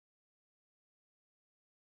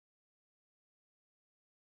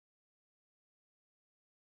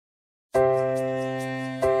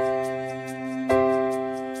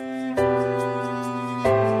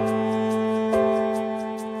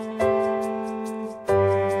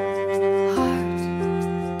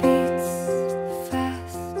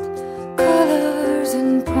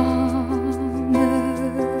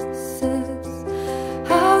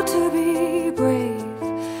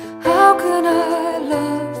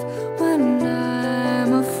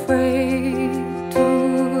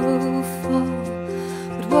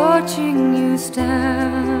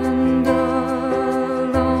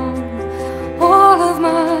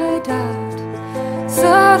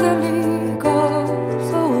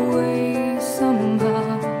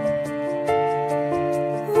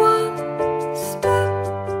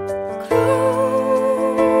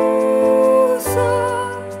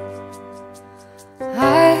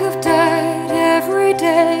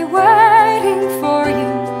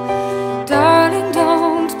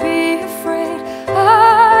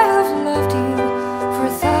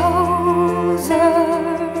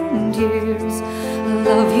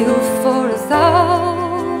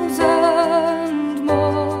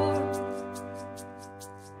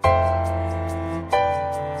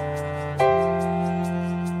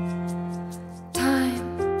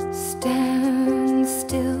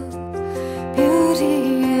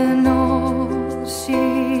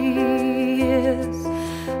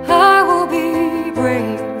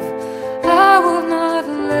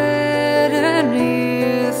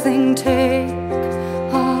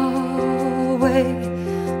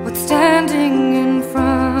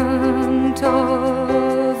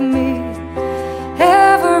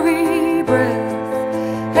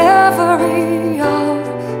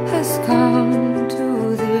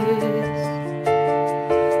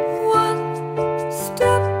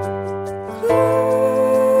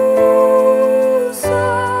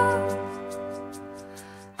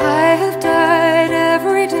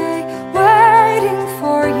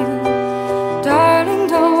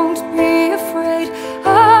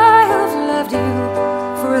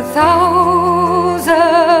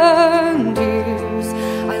1,000 years.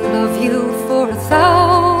 I love you for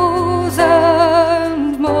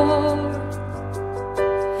 1,000 more.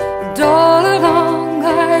 And all along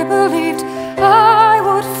I believed I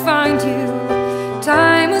would find you.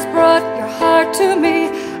 Time has brought your heart to me.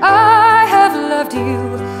 I have loved you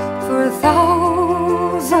for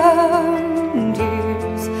 1,000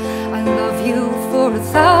 years. I love you for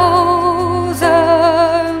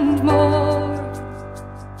 1,000 more.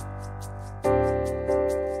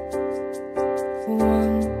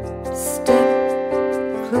 One step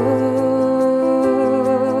closer.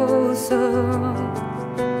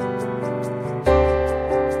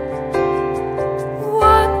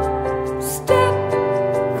 One step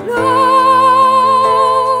closer.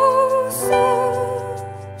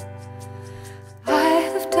 I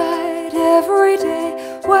have died every day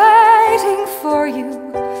waiting for you.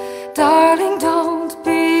 Darling, don't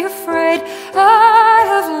be afraid. I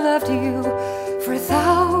have loved you for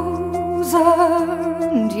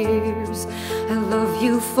 1,000 years. I love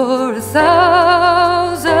you for 1,000